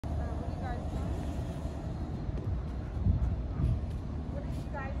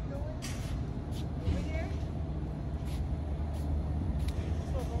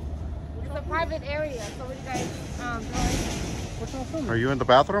private area. So what do you guys doing? Are you in the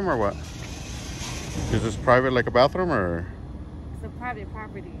bathroom or what? Is this private like a bathroom or? It's a private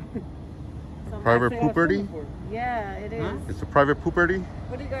property. Private pooperty? Yeah, it is. Huh? It's a private pooperty?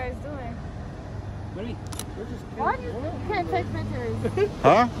 What are you guys doing? Really? Why do you can't take pictures?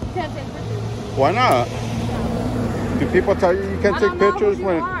 Huh? You can't take pictures. Why not? Do people tell you can't I take don't know pictures who you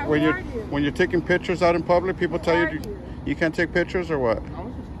when are. when Who you're are you? when you're taking pictures out in public? People tell are you you? you can't take pictures or what? I was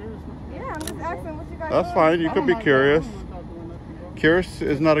just curious. Yeah, I'm just asking what you guys That's doing. fine. You could be curious. Curious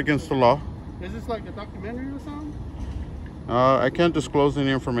is not against the law. Is this like a documentary or something? I can't disclose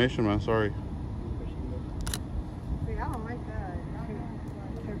any information, man. Sorry. See, I don't like that.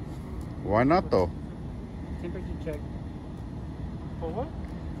 Why not though? Temperature check. For what?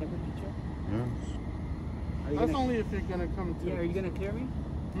 Temperature check. Yes. That's only if you're gonna come to. Yeah, are you gonna clear me?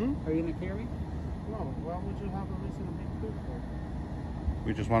 Are you gonna clear me? No. Why would you have a reason to be clear for?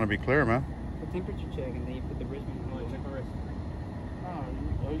 We just want to be clear, man. A temperature check, and then you put the wristband on. Check the wrist.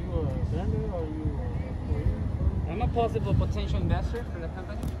 Are you a vendor or are you a employee? I'm a possible potential investor for the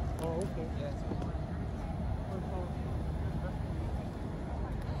company. Oh, okay. Yes.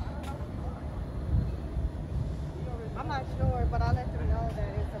 I'm not sure, but I'll let them know that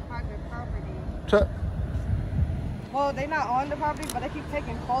it's a private property. Well, they're not on the property, but they keep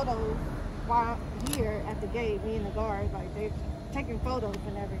taking photos while here at the gate, me and the guard. Like, they're taking photos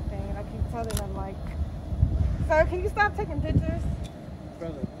and everything. And I keep telling them, like, sir, can you stop taking pictures?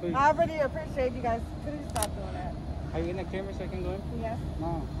 Brother, please. I really appreciate you guys. Could you stop doing that? Are you gonna clear me so I can go in? Yes.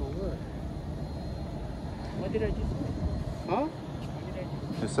 No, for what? What did I just do? Huh? What did I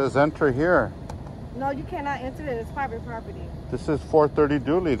do? It says enter here. No, you cannot enter it. It's private property. This is 430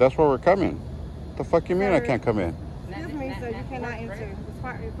 Dooley. That's where we're coming. The fuck you mean I can't come in? Excuse me, sir. You cannot enter. It's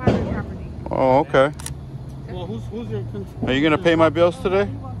private property. Oh, okay. Well, who's your? Are you gonna pay my bills today?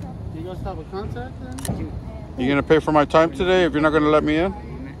 You guys have a contact then? You gonna pay for my time today if you're not gonna let me in?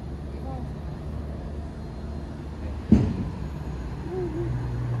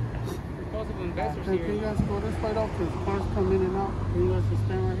 Possible investors Hey, can you here. guys go this right off? Because cars come in and out. Can you guys just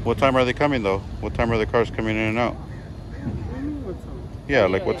stand right here? What time are they coming though? What time are the cars coming in and out? What do you mean, what time? Yeah,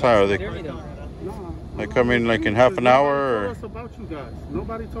 like what time are they? Clear me though. No. They come in like in half an hour or? Nobody told us about you guys.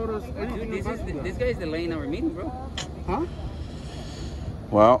 Nobody told us anything Dude, about you this guys. guy is delaying our meeting, bro. Huh?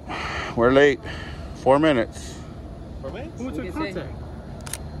 Well, we're late. 4 minutes. Who's your you say? contact?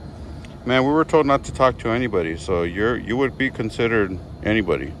 Man, we were told not to talk to anybody, so you would be considered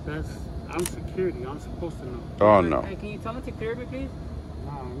anybody. I'm security. I'm supposed to know. Oh no. Hey, can you tell me to clear me, please?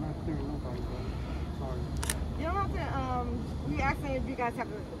 Nah, I'm not clearing nobody, bro. Sorry. You don't have to, we asking if you guys have,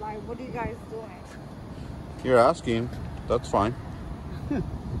 like, what are you guys doing? You're asking. That's fine. Watch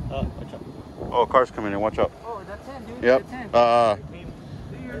out. Oh, car's coming in. Watch out. Oh, that's it, dude. Yep. That's it.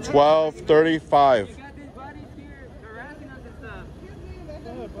 12:35. You got these buddies here harassing us and stuff. You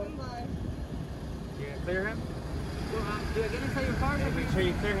gonna clear him? Do I get inside your car? Make sure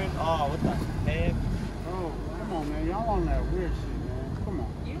you clear him. Oh, what the heck? Oh, come on, man. Y'all on that weird shit, man. Come on.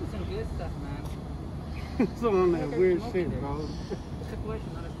 You doing some good stuff, man. Still on that weird shit, bro. What's the question?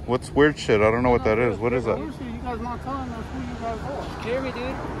 What's weird shit? I don't know what that is. What is that? Weird shit. You guys not telling us who you guys are. Clear me,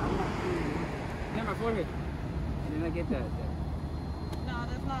 dude. Near my forehead. And then I get that. No,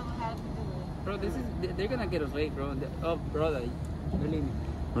 that's not how to do it. Bro, this is, they're gonna get us late, bro. Oh, brother, believe me.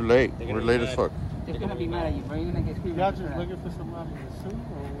 We're late. We're late as fuck. They're gonna be mad at you, bro. You're gonna get screwed. Y'all just looking for somebody to sue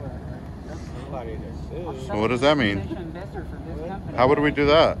or what? Somebody to sue. What does that mean? Potential investor for this company. How would we do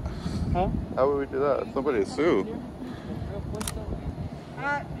that? Huh? How would we do that? Somebody to sue.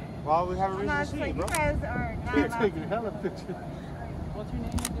 Why would we have a I'm reason not to sue sure. you, You bro? guys are not Keep allowed taking hella pictures. What's your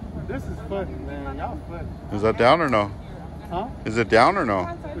name? This is funny, man. Y'all funny. Is that down or no? Huh? Is it down or no?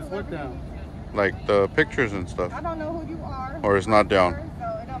 It's what down? Like the pictures and stuff. I don't know who you are. Or it's not down? So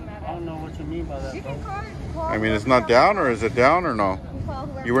it don't matter. I don't know what you mean by that, You bro. can call I mean, it's not down or is it down or no?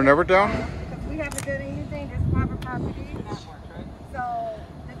 whoever You were never down? Because we haven't done anything. This is private property. So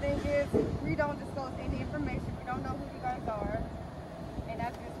the thing is, we don't disclose any information. We don't know who you guys are. And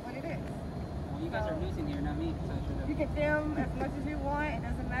that's just what it is. Well, you guys are losing here, not me. So I should You can film as much as you want. It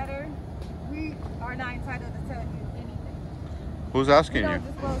doesn't matter. We are not entitled to tell you anything. Who's We asking you? don't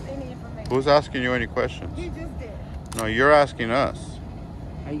disclose any information. Who's asking you any questions? He just did. No, you're asking us.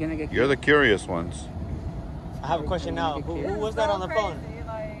 Are you gonna get? You're the curious ones. I have a question now. Who was that on the phone?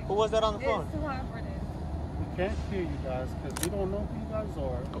 Like, Who was that on the phone? It's too hard for this. We can't hear you guys because we don't know who you guys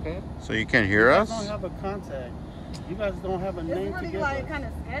are. Okay. So you can't hear You us? guys don't have a contact. You guys don't have a It's name to really give like us. kind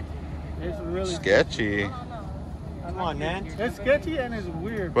of sketchy. It's really Sketchy. I don't know. Come on, man. It's sketchy and it's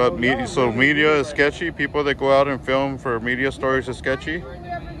weird. But bro. media, Y'all so really media weird is right sketchy? People that go out and film for media stories is sketchy? Do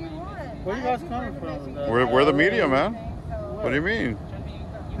whatever you want. Where you guys coming from? We're the media, man. So What do you mean? You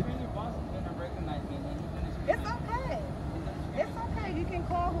bring your boss is gonna recognize me, and then he's gonna. it's okay. It's okay. You can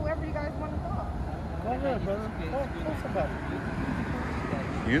call whoever you guys want to call. Go ahead, brother. Call somebody.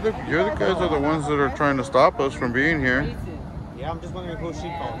 You're the guys are the ones that are trying to stop us from being here. Yeah, I'm just wondering who she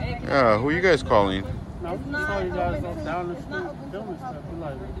called. Yeah, who you guys calling? No, we saw you guys down the street filming stuff. We're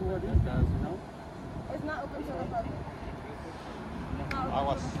like, who are these guys, you know? It's not open to the public. I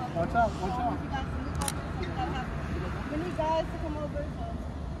was. Watch out, watch out. We need guys to come over.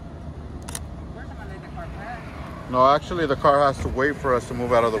 No, actually, the car has to wait for us to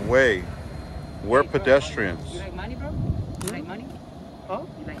move out of the way. We're pedestrians. You like money, bro? You like money? Huh?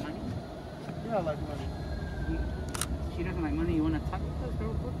 You like money? Yeah, I like money. She doesn't like money. You want to talk to us, bro?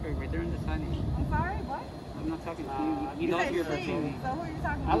 Look right there in the signage. I'm sorry, what? I'm not talking to you. You lost your opportunity. So who are you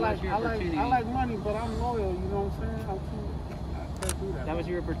talking I about? like money, but I'm loyal, you know what I'm saying? I can't do that. That was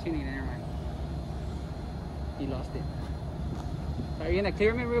your opportunity. Never mind. You lost it. So are you gonna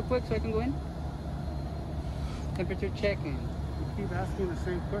clear me real quick so I can go in? Temperature checking. You keep asking the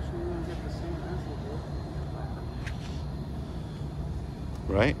same question, you're gonna get the same answer,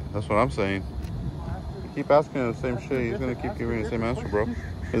 bro. Right? That's what I'm saying. Keep asking the same shit. He's gonna keep giving you the same answer, bro.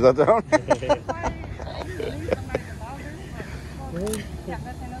 Is that down?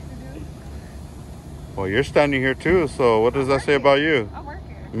 Well, you're standing here too, so what does that say about you? I work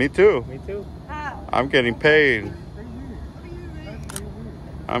here. Me too. Me too. How? I'm getting paid.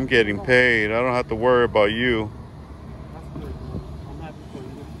 I'm getting paid. I don't have to worry about you. That's good, bro. I'm happy for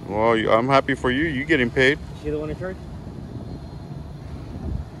you. Well, I'm happy for you. You getting paid? She the one in charge?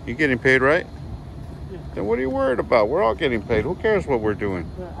 You getting paid, right? Yeah. Then what are you worried about? We're all getting paid. Who cares what we're doing?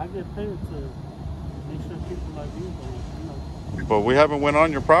 Yeah, I get paid to make sure people like you don't, you know. But we haven't went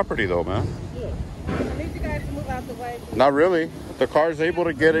on your property though, man. Yeah. I need you guys to move out the way. Not really. The car's able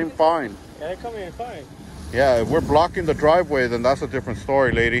to get in fine. Yeah, they come in fine. Yeah, if we're blocking the driveway, then that's a different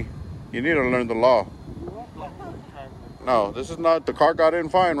story, lady. You need to learn the law. No, this is not, the car got in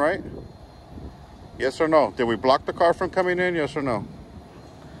fine, right? Yes or no? Did we block the car from coming in? Yes or no?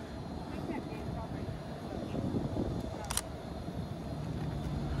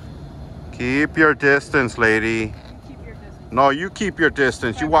 Keep your distance, lady. You keep your distance. No, you keep your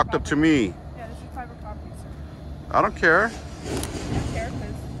distance. You walked up to me. Yeah, this is private property, sir. I don't care. I don't care,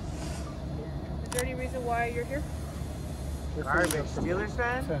 because is there any reason why you're here? Garbage. Steelers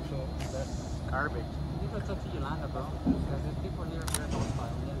fan? Potential. Garbage. You can talk to Yolanda, bro. Because there's people here very hostile.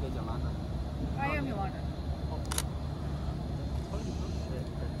 We need to get Yolanda. I am Yolanda.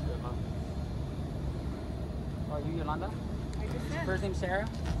 Oh, you Yolanda? I just said. First name Sarah?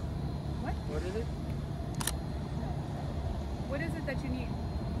 What? What is it? What is it that you need?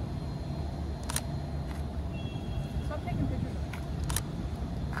 Stop taking pictures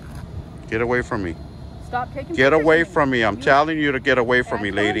of me. Get away from me. Stop taking Get pictures away of me. from me. I'm telling you to get away from me,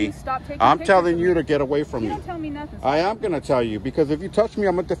 I'm telling lady. you, stop taking I'm pictures telling of you me. to get away from You me. don't tell me nothing. I am going to tell you, because if you touch me,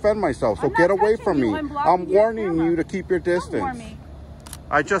 I'm going to defend myself. So I'm not get away touching from you. me. I'm blocking I'm your warning camera. you to keep your Don't distance. warn me.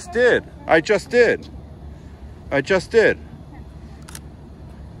 I just did. I just did. I just did.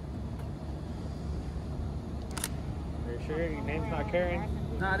 Are you sure your name's not Karen?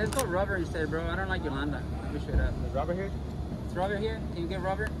 Nah, let's go Robert instead, bro. I don't like Yolanda. We should have. Is Robert here? Is Robert here? Can you get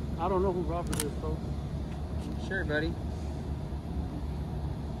Robert? I don't know who Robert is, bro. Sure, buddy.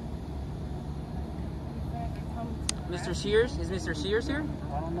 Mr. Shears? Is Mr. Shears here?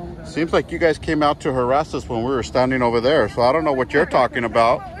 I don't know who that is. Seems like you guys came out to harass us when we were standing over there. So I don't know what you're talking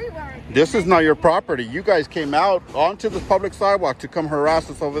about. This is not your property. You guys came out onto the public sidewalk to come harass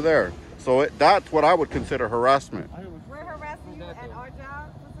us over there. So that's what I would consider harassment. We're harassing you at our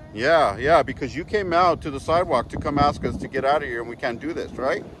job, was it? Yeah, because you came out to the sidewalk to come ask us to get out of here and we can't do this,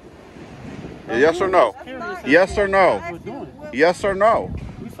 right? Yes or no? Yes or no? Yes or no?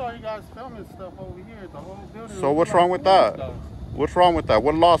 We saw you guys filming stuff over here. The whole building. So what's wrong with that? What's wrong with that?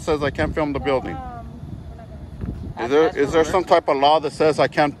 What law says I can't film the building? Is there some type of law that says I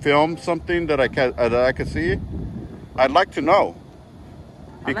can't film something that I can see? I'd like to know.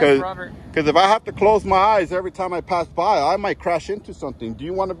 Because if I have to close my eyes every time I pass by, I might crash into something. Do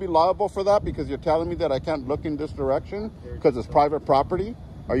you want to be liable for that because you're telling me that I can't look in this direction because it's private property?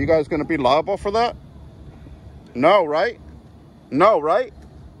 Are you guys going to be liable for that? No, right? No, right?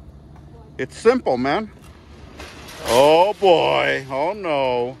 It's simple, man. Oh boy. Oh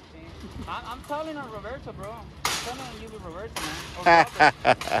no. I'm telling on Roberto, bro. I'm telling you with Roberto, man. Oh, Robert.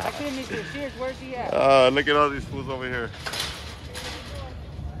 Actually, Mr. Shears, where's he at? Look at all these fools over here.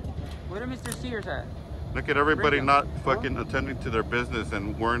 Where is Mr. Shears at? Look at everybody not fucking attending to their business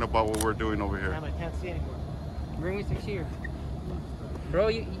and worrying about what we're doing over here. Damn, I can't see anymore. Bring Mr. Shears. Bro,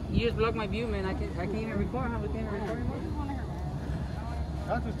 you just blocked my view, man. I can't even record. How we can't even record anymore?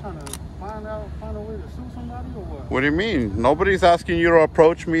 I'm just trying to find a way to sue somebody or what? What do you mean? Nobody's asking you to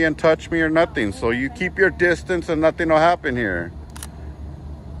approach me and touch me or nothing. So you keep your distance and nothing will happen here.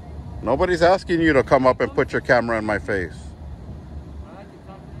 Nobody's asking you to come up and put your camera in my face.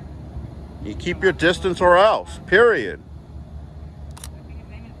 You keep your distance or else, period. I think his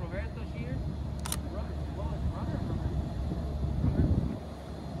name is Roberto Shhhhh.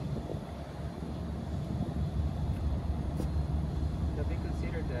 They'll be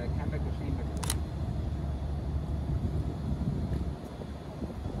considered the comeback of shame.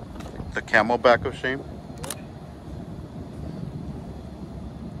 The camelback of shame.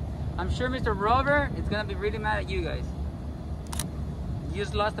 I'm sure Mr. Robert is gonna be really mad at you guys. You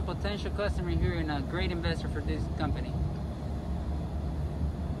just lost a potential customer here and a great investor for this company.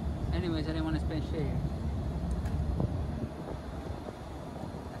 Anyways, I didn't want to spend shit here.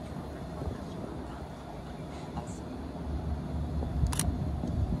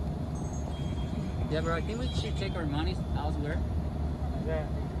 Yeah, bro, I think we should take our money elsewhere. Yeah.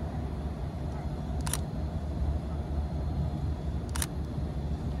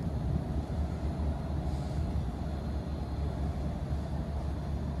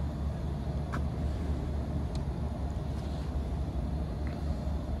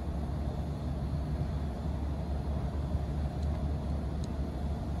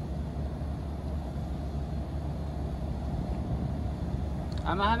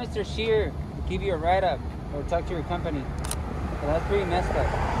 I'm gonna have Mr. Shhhhh give you a write-up or talk to your company. But that's pretty messed up.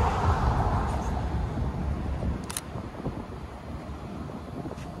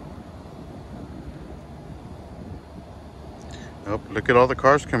 Oh, look at all the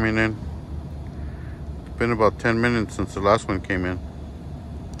cars coming in. It's been about 10 minutes since the last one came in.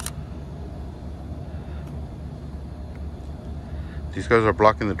 These guys are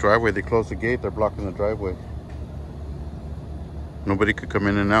blocking the driveway. They closed the gate. They're blocking the driveway. Nobody could come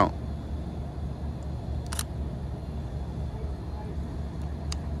in and out.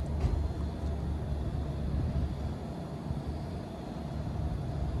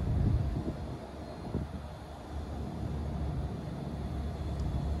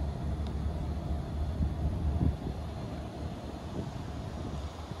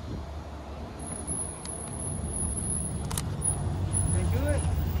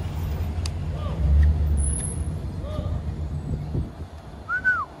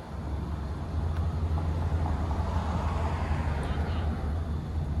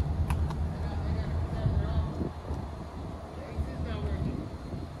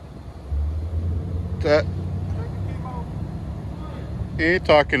 That he ain't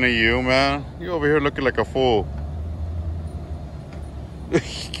talking to you, man. You over here looking like a fool.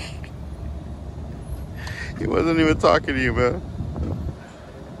 He wasn't even talking to you, man.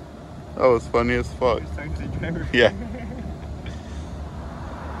 That was funny as fuck. Yeah.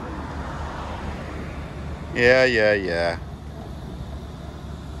 Yeah.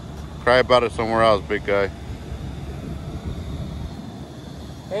 Cry about it somewhere else, big guy.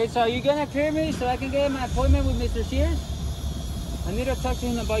 Hey, so are you gonna clear me so I can get my appointment with Mr. Shhhhh? I need to talk to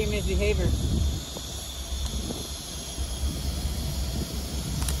him about your misbehavior.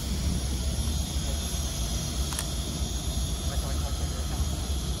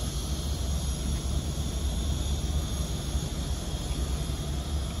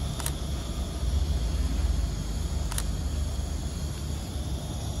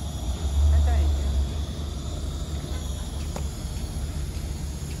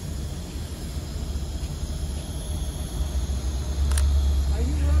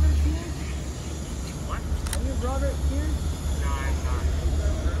 Robert here? No, I'm not.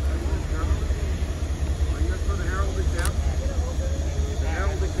 Are you guys for the heralded cam? The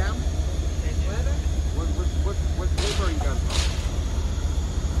heralded cam? What paper are you guys on?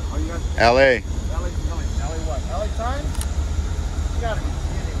 Are you guys? LA. LA what? LA Times? You gotta be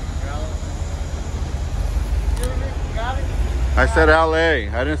kidding me, bro. You kidding me? You got it? I said LA.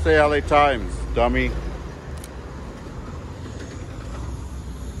 I didn't say LA Times, dummy.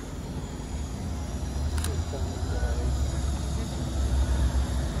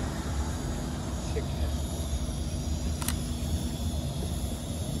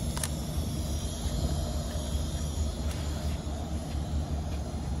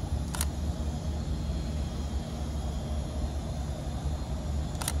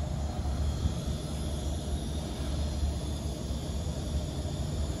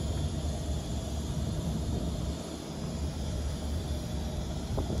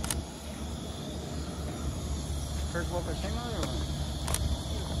 First walk of shame or what?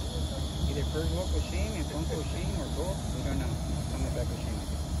 Either first go coaching, and then coaching, or both. We don't know. Coming back coaching.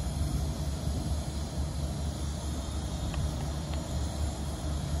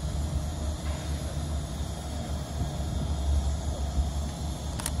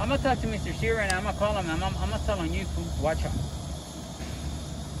 I'm gonna talk to Mr. Shhhhh right now. I'm gonna call him. I'm gonna tell on you to watch him.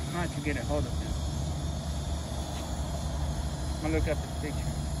 I'm gonna to get a hold of him. I'm gonna look up his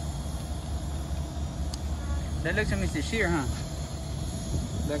picture. That looks like Mr. Shhhhh, huh?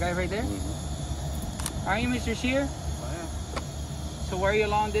 That guy right there? Mm-hmm. Are you Mr. Shhhhh? I am. So why are you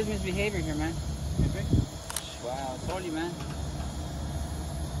allowing this misbehavior here, man? Okay. Wow, I told you, man.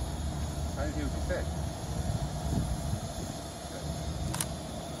 I didn't hear what you said.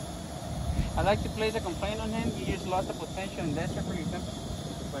 I'd like to place a complaint on him. You just lost a potential investor for your company.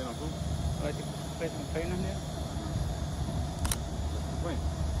 Complain on who? I'd like to place a complaint on him. Complain.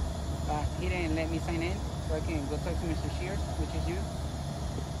 He didn't let me sign in, so I can go talk to Mr. Shhhhh, which is you.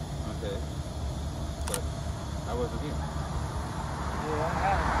 Okay. But I wasn't here. Yeah, I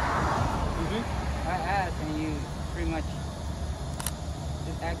asked. I asked, and you pretty much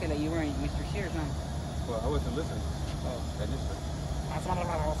just acted like you weren't Mr. Shhhhh, huh? Well, I wasn't listening. Oh, I missed it.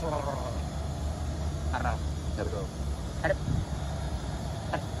 Gotta go.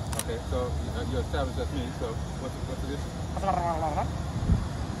 Okay, so you established that's me, so what's the issue?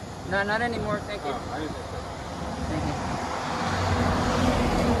 No, not anymore, thank you. Oh, I didn't think so. Thank you.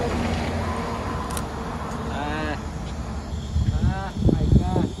 My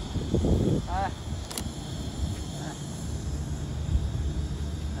God.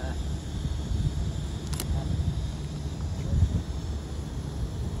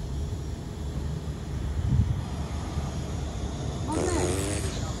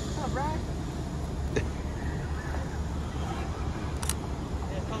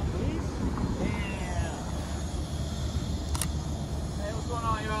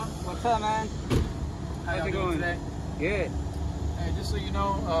 What's up, man? How's it going today? Good. Hey, just so you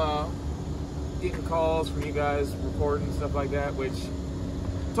know, getting calls from you guys, reporting stuff like that, which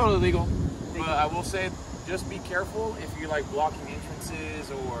totally legal. But I will say, just be careful if you're like blocking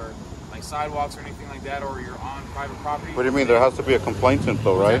entrances or like sidewalks or anything like that, or you're on private property. What do you mean? There has to be a complainant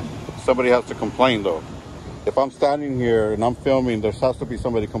though, right? Somebody has to complain though. If I'm standing here and I'm filming, there has to be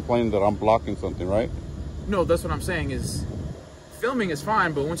somebody complaining that I'm blocking something, right? No, that's what I'm saying is, filming is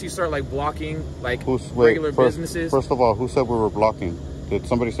fine, but once you start like blocking like regular businesses. First of all, who said we were blocking? Did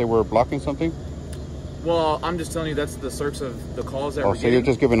somebody say we were blocking something? Well, I'm just telling you that's the source of the calls that we're getting. You're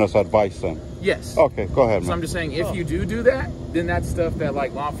just giving us advice then? Yes. Okay, go ahead, man. So I'm just saying, if you do that, then that's stuff that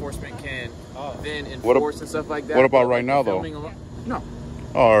like law enforcement can then enforce and stuff like that. What about right now, though? No.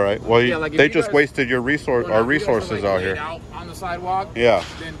 All right. Well, yeah, like they just wasted your our resources out here. Out on the sidewalk. Yeah.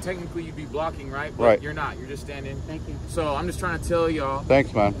 Then technically you'd be blocking, right? But right. You're not. You're just standing. Thank you. So I'm just trying to tell y'all.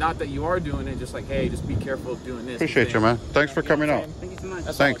 Thanks, man. Not that you are doing it, just like, hey, just be careful of doing this. Appreciate you, man. Thanks for coming out. Thank you so much.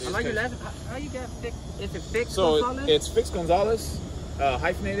 Thanks. How you got Fix? Is it Fix so Gonzalez? It's Fix Gonzalez,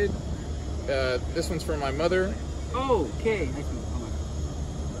 hyphenated. This one's from my mother. Oh, okay.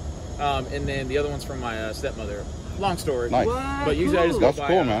 And then the other one's from my stepmother. Long story. Nice. But usually I just go by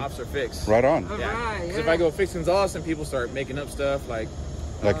cool, man. Officer Fix. Right on. Yeah. Because if I go Fix Gonzalez, and people start making up stuff like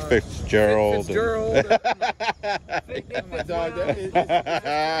Fitzgerald. Fitzgerald. My dog. That's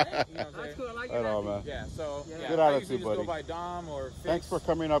cool. I like right on, man. Yeah. So good attitude, buddy. Go by Dom or Fix. Thanks for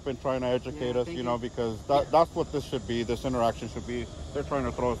coming up and trying to educate us. You know, because that's what this should be. This interaction should be. They're trying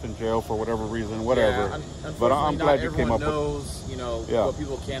to throw us in jail for whatever reason, whatever. Yeah, but I'm glad you came up knows, you know, what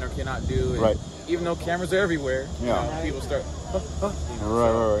people can or cannot do. And right. Even though cameras are everywhere, you know, people start.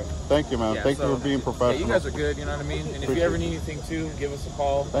 Right. Thank you, man. Thank you for being professional. Yeah, you guys are good. You know what I mean. And if you ever need anything too, give us a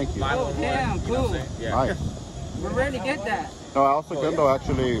call. Thank you. Damn, cool. Nice. We're ready to get that. No, El Segundo,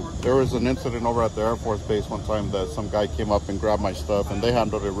 actually, there was an incident over at the Air Force Base one time that some guy came up and grabbed my stuff, and they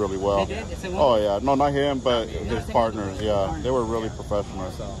handled it really well. Oh, yeah. No, not him, but his partners. Yeah, they were really professional.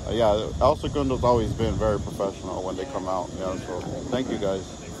 Yeah, El Segundo's always been very professional when they come out. Yeah, so thank you guys.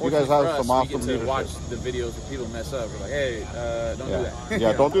 You guys have some awesome leadership. We get to watch the videos where people mess up. We're like, hey, don't do that.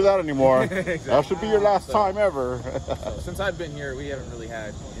 Yeah, don't do that anymore. Exactly. That should be your last time ever. So since I've been here, we haven't really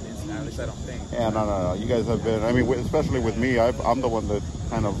had an incident. At least I don't think. Yeah, no. You guys have been. I mean, especially with me, I'm the one that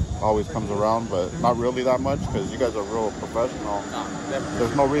kind of always comes around, but not really that much because you guys are real professional. No, definitely.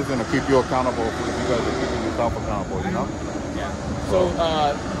 There's no reason to keep you accountable if you guys are keeping yourself accountable. You know. Yeah. So,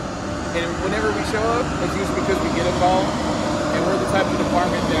 and whenever we show up, it's usually because we get a call. And we're the type of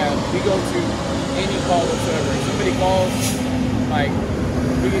department that we go to any call whatsoever. If somebody calls, like,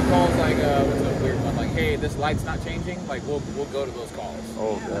 we get calls like, what's a weird one, like hey, this light's not changing, like we'll go to those calls.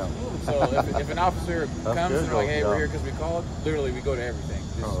 Oh, yeah. So if an officer comes and they're like, hey, yeah. we're here because we called, literally we go to everything.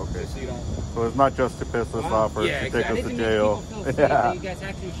 Just, just so you don't. So it's not just to piss us off or yeah, to take us This to makes jail. people feel safe that you guys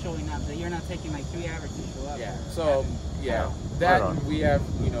actually showing up, that you're not taking like 3 hours to show up. Yeah. So that we have,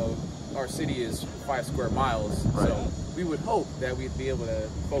 you know, our city is 5 square miles, so we would hope that we'd be able to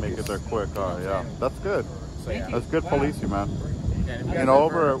focus. Make it there quick. Yeah, that's good. So, yeah. That's good policing, man. Yeah, You know,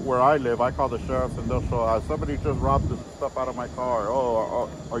 over where I live, I call the sheriffs and they'll show somebody just robbed this stuff out of my car. Oh,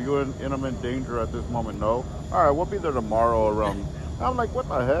 are you in imminent danger at this moment? No. All right, we'll be there tomorrow around. I'm like, what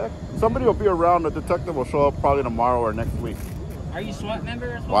the heck? Somebody will be around. The detective will show up probably tomorrow or next week. Are you SWAT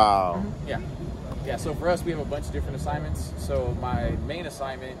member as well? Wow. Yeah. Yeah, so for us, we have a bunch of different assignments. So my main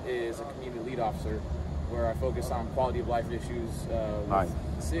assignment is a community lead officer, where I focus on quality of life issues with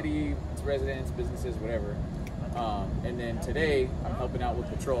the city, its residents, businesses, whatever. And then today, I'm helping out with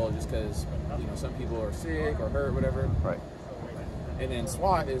patrol just because, you know, some people are sick or hurt, whatever. Right. And then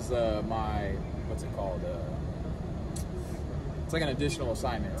SWAT is my, what's it called? It's like an additional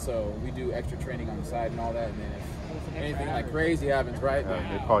assignment. So we do extra training on the side and all that. And then if anything like crazy happens, right?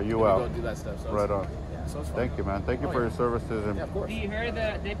 They call you out. We go do that stuff. So right on. Yeah, so it's fun. Thank you, man. Thank you for your services. And yeah, of course. Do you hear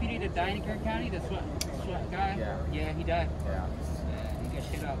the deputy that died in Kern County, the SWAT guy? Yeah. Yeah, he died. Yeah. Yeah, he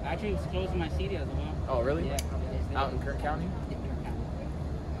got shit up. Actually, it's close to my city as well. Oh, really? Yeah. Out in Kern County? Yeah, Kern County.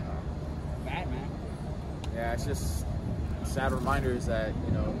 Bad, man. Yeah, it's just sad reminders that,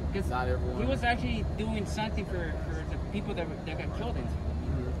 you know, not everyone. He was actually doing something for the people that got killed in.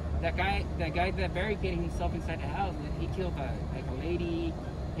 That guy that barricaded himself inside the house, he killed like a lady,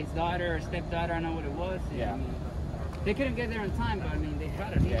 his daughter, or stepdaughter, I don't know what it was. Yeah. I mean, they couldn't get there in time, but I mean, they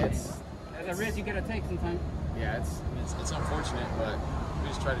shot it. Yeah, it's a risk you gotta take sometimes. Yeah, it's unfortunate, but we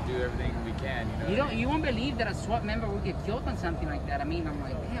just try to do everything we can. You won't believe that a SWAT member would get killed on something like that. I mean, I'm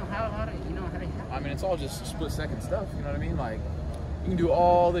like, damn, how do you know how to happen? I mean, it's all just split-second stuff. You know what I mean? Like, you can do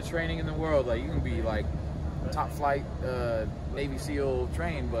all the training in the world. Like, you can be like top flight Navy SEAL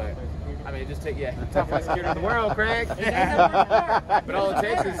trained, but I mean, it just take top flight security in the world, Craig. But all it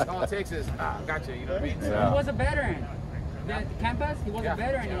takes is gotcha. You know what I mean? So, He was a veteran. The campus, he was a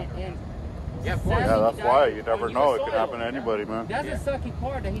veteran, and yeah, of course. Yeah, that's why you never know. It could happen to anybody, man. That's the sucky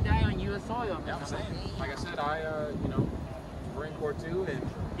part that he died on U.S. soil. Yeah, I'm saying. Like I said, you know, Marine Corps too, and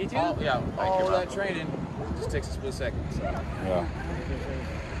you too. All that training just takes a split second. So. Yeah.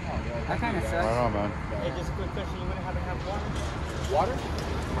 That kind of sucks. Right on, man. Hey, just a quick question. You wouldn't happen to have water? Water?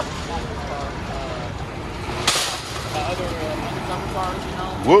 Other cars, you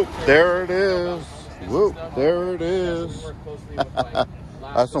know. Whoop, there it is. Whoop, there it is. We work closely with, like,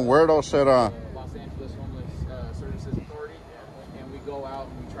 That's some weirdo shit on. Los Angeles Homeless Services Authority, and we go out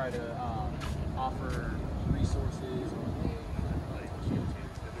and we try to offer resources.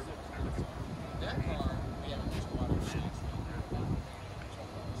 That car, we haven't used a lot of sheets.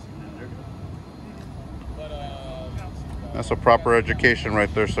 But That's a proper education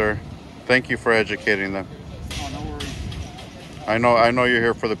right there, sir. Thank you for educating them. Oh, no worries. I know you're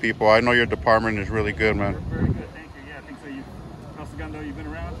here for the people. I know your department is really good, man. Very good, thank you. Yeah, I think so. Across the gun, though, you've been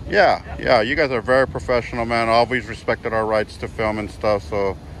around? Yeah. You guys are very professional, man. Always respected our rights to film and stuff.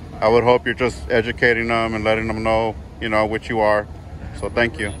 So I would hope you're just educating them and letting them know, you know, what you are. So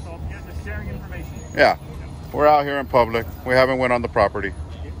thank you. Yeah, just sharing information. Yeah. We're out here in public. We haven't went on the property.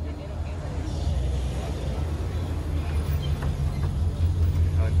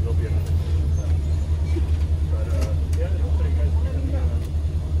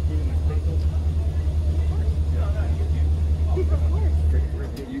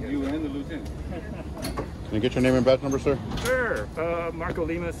 You and the lieutenant. Can you get your name and badge number, sir? Sure. Marco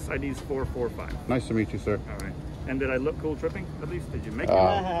Lemus, ID's 445. Nice to meet you, sir. All right. And did I look cool tripping? At least, did you make me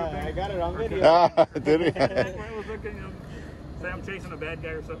I got it on video. Ah, did he? I was looking, you know, say I'm chasing a bad guy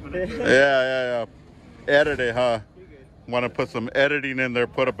or something. Yeah. Edit it, huh? Want to put some editing in there,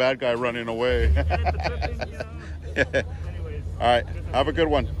 put a bad guy running away. Anyways. All right. Have a good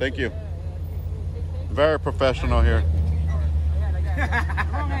one. Thank you. Very professional here.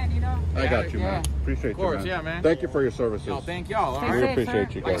 I got you, man. Appreciate you, man. Yeah, man. Thank you for your services. Y'all, thank y'all. All We right.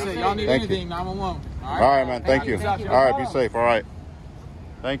 appreciate you Like I guys. said, y'all need Thank you. anything, 911. All right, man. Thank you. Thank you. All right, be safe. All right.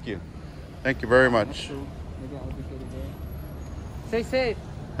 Thank you. Thank you very much. Stay safe.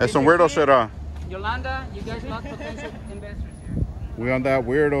 That's some weirdo shit, huh? Yolanda, you guys lost potential investors here. We on that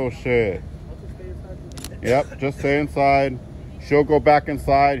weirdo shit. Yep, just stay inside. She'll go back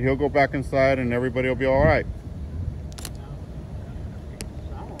inside. He'll go back inside, and everybody will be all right.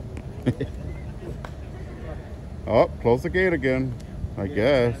 Oh, close the gate again, I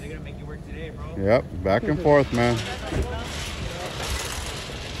guess. They're gonna make you work today, bro. Yep, back and forth, man.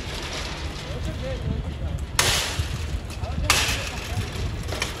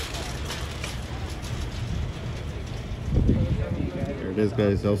 There it is,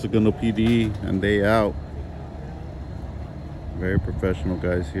 guys. El Segundo PD, and they out. Very professional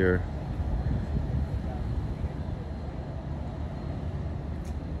guys here.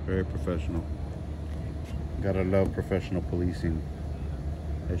 Very professional. Gotta love professional policing.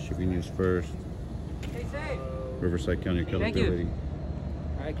 SUV News First. Riverside County Accountability.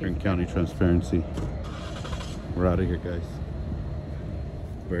 Kern County Transparency. We're out of here, guys.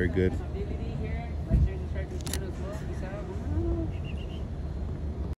 Very good.